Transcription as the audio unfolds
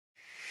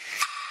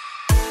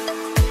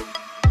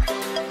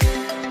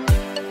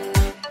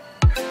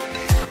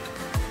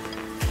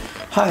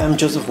Hi, I'm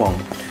Joseph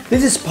Wong.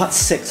 This is part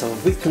 6 of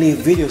a weekly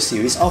video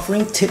series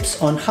offering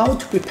tips on how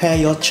to prepare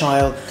your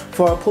child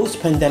for a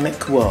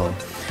post-pandemic world.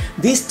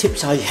 These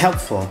tips are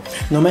helpful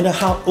no matter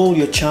how old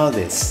your child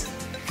is.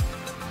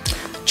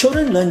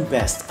 Children learn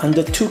best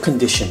under two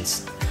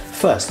conditions.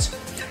 First,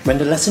 when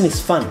the lesson is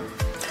fun.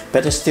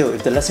 Better still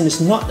if the lesson is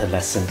not a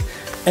lesson.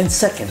 And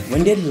second,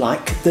 when they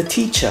like the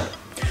teacher.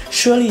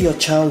 Surely your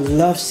child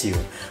loves you,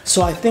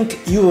 so I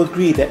think you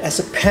agree that as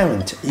a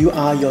parent, you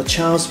are your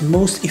child's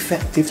most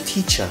effective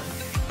teacher.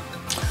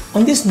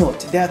 On this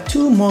note, there are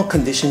two more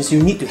conditions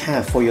you need to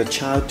have for your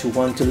child to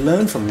want to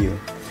learn from you.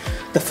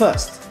 The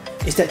first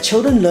is that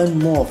children learn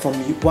more from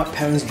what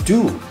parents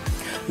do,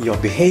 your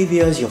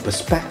behaviors, your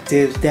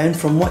perspectives, than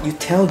from what you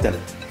tell them.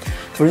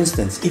 For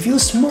instance, if you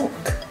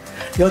smoke,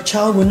 your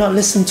child will not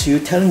listen to you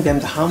telling them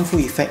the harmful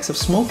effects of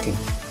smoking.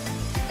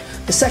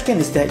 The second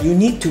is that you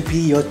need to be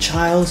your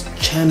child's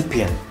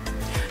champion,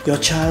 your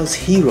child's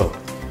hero.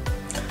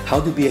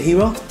 How to be a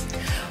hero?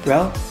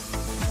 Well,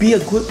 be a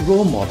good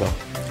role model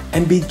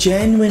and be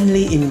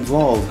genuinely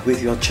involved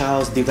with your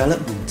child's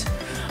development.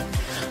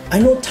 I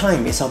know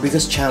time is our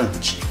biggest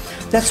challenge.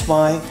 That's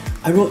why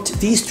I wrote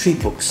these 3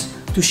 books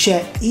to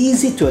share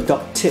easy to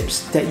adopt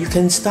tips that you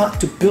can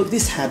start to build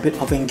this habit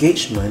of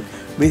engagement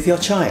with your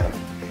child.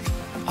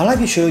 I'd like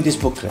to show you this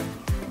booklet,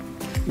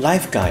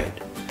 Life Guide,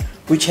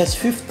 which has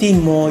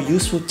 15 more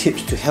useful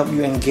tips to help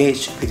you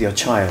engage with your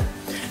child.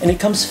 And it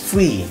comes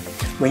free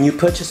when you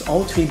purchase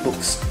all 3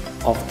 books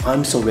of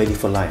I'm So Ready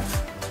for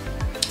Life.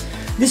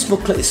 This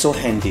booklet is so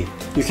handy.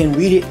 You can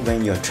read it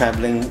when you're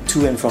traveling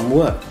to and from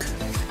work.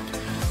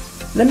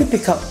 Let me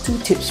pick up 2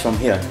 tips from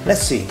here.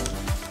 Let's see.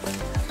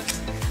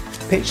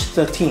 Page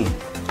 13.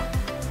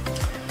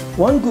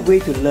 One good way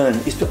to learn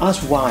is to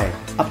ask why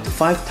up to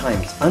 5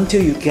 times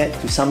until you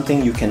get to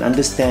something you can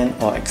understand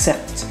or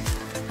accept.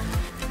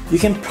 You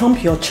can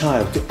prompt your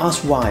child to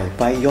ask why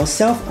by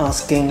yourself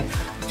asking,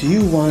 do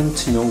you want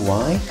to know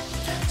why?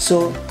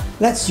 So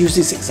let's use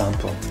this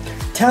example.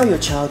 Tell your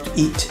child to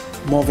eat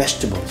more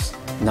vegetables.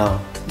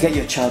 Now get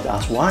your child to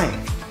ask why.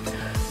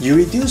 You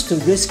reduce the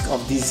risk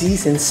of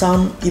disease and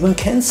some even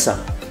cancer.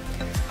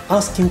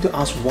 Ask him to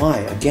ask why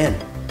again.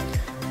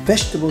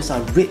 Vegetables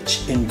are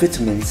rich in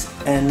vitamins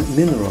and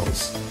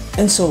minerals,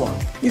 and so on.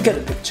 You get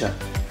the picture.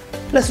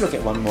 Let's look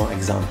at one more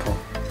example.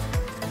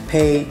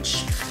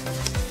 Page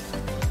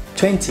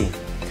 20.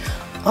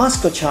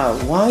 Ask your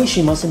child why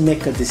she mustn't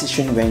make a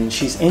decision when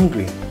she's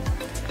angry.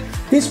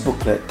 This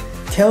booklet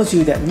tells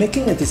you that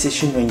making a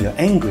decision when you're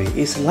angry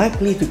is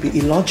likely to be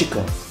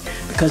illogical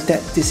because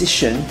that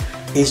decision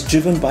is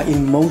driven by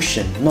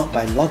emotion, not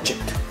by logic.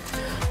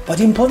 But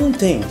the important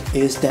thing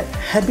is that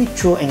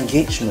habitual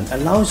engagement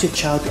allows your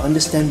child to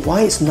understand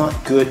why it's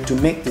not good to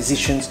make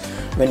decisions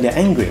when they're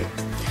angry.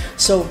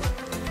 So,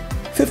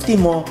 50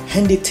 more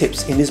handy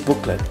tips in this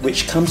booklet,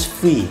 which comes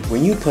free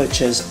when you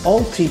purchase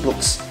all 3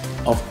 books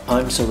of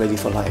I'm So Ready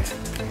for Life.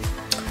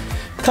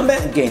 Come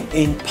back again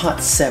in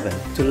part 7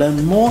 to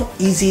learn more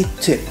easy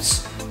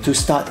tips to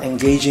start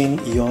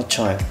engaging your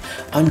child.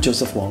 I'm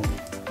Joseph Wong.